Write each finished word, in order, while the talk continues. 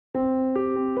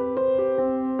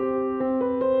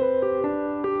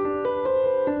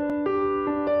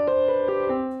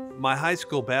My high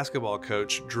school basketball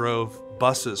coach drove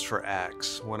buses for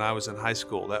Axe when I was in high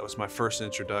school. That was my first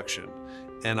introduction.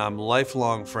 And I'm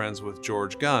lifelong friends with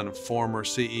George Gunn, former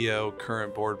CEO,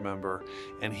 current board member.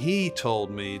 And he told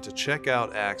me to check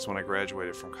out Axe when I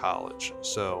graduated from college.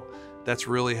 So that's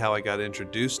really how I got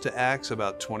introduced to Axe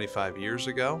about 25 years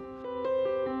ago.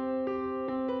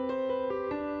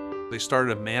 They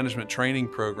started a management training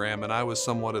program, and I was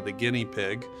somewhat of the guinea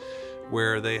pig,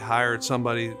 where they hired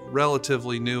somebody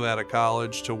relatively new out of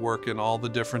college to work in all the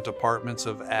different departments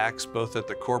of Axe, both at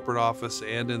the corporate office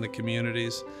and in the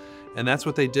communities. And that's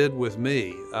what they did with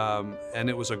me. And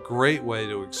it was a great way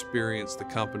to experience the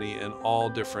company in all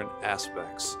different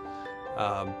aspects.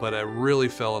 But I really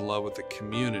fell in love with the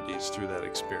communities through that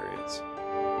experience.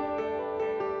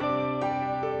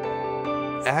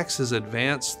 Axe has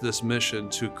advanced this mission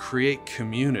to create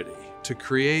community, to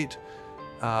create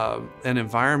an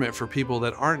environment for people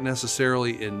that aren't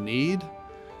necessarily in need,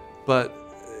 but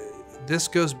this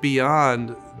goes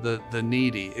beyond the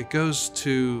needy. It goes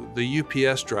to the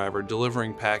UPS driver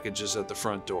delivering packages at the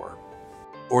front door,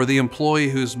 or the employee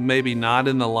who's maybe not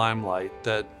in the limelight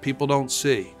that people don't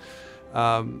see.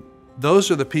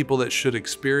 Those are the people that should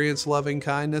experience loving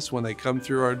kindness when they come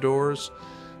through our doors.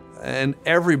 And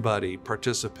everybody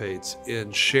participates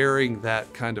in sharing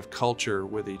that kind of culture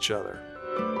with each other.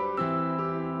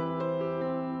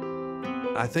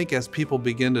 I think as people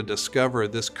begin to discover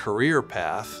this career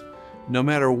path, no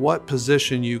matter what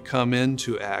position you come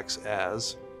into Axe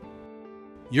as,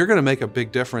 you're going to make a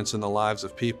big difference in the lives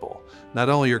of people. Not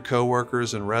only your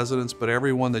coworkers and residents, but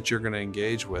everyone that you're going to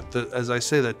engage with. As I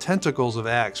say, the tentacles of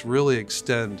Axe really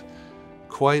extend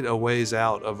quite a ways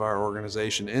out of our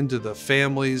organization into the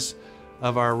families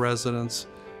of our residents.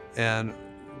 And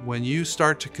when you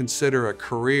start to consider a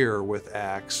career with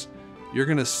Axe, you're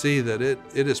going to see that it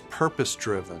is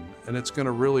purpose-driven, and it's going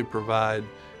to really provide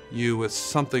you with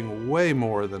something way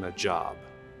more than a job.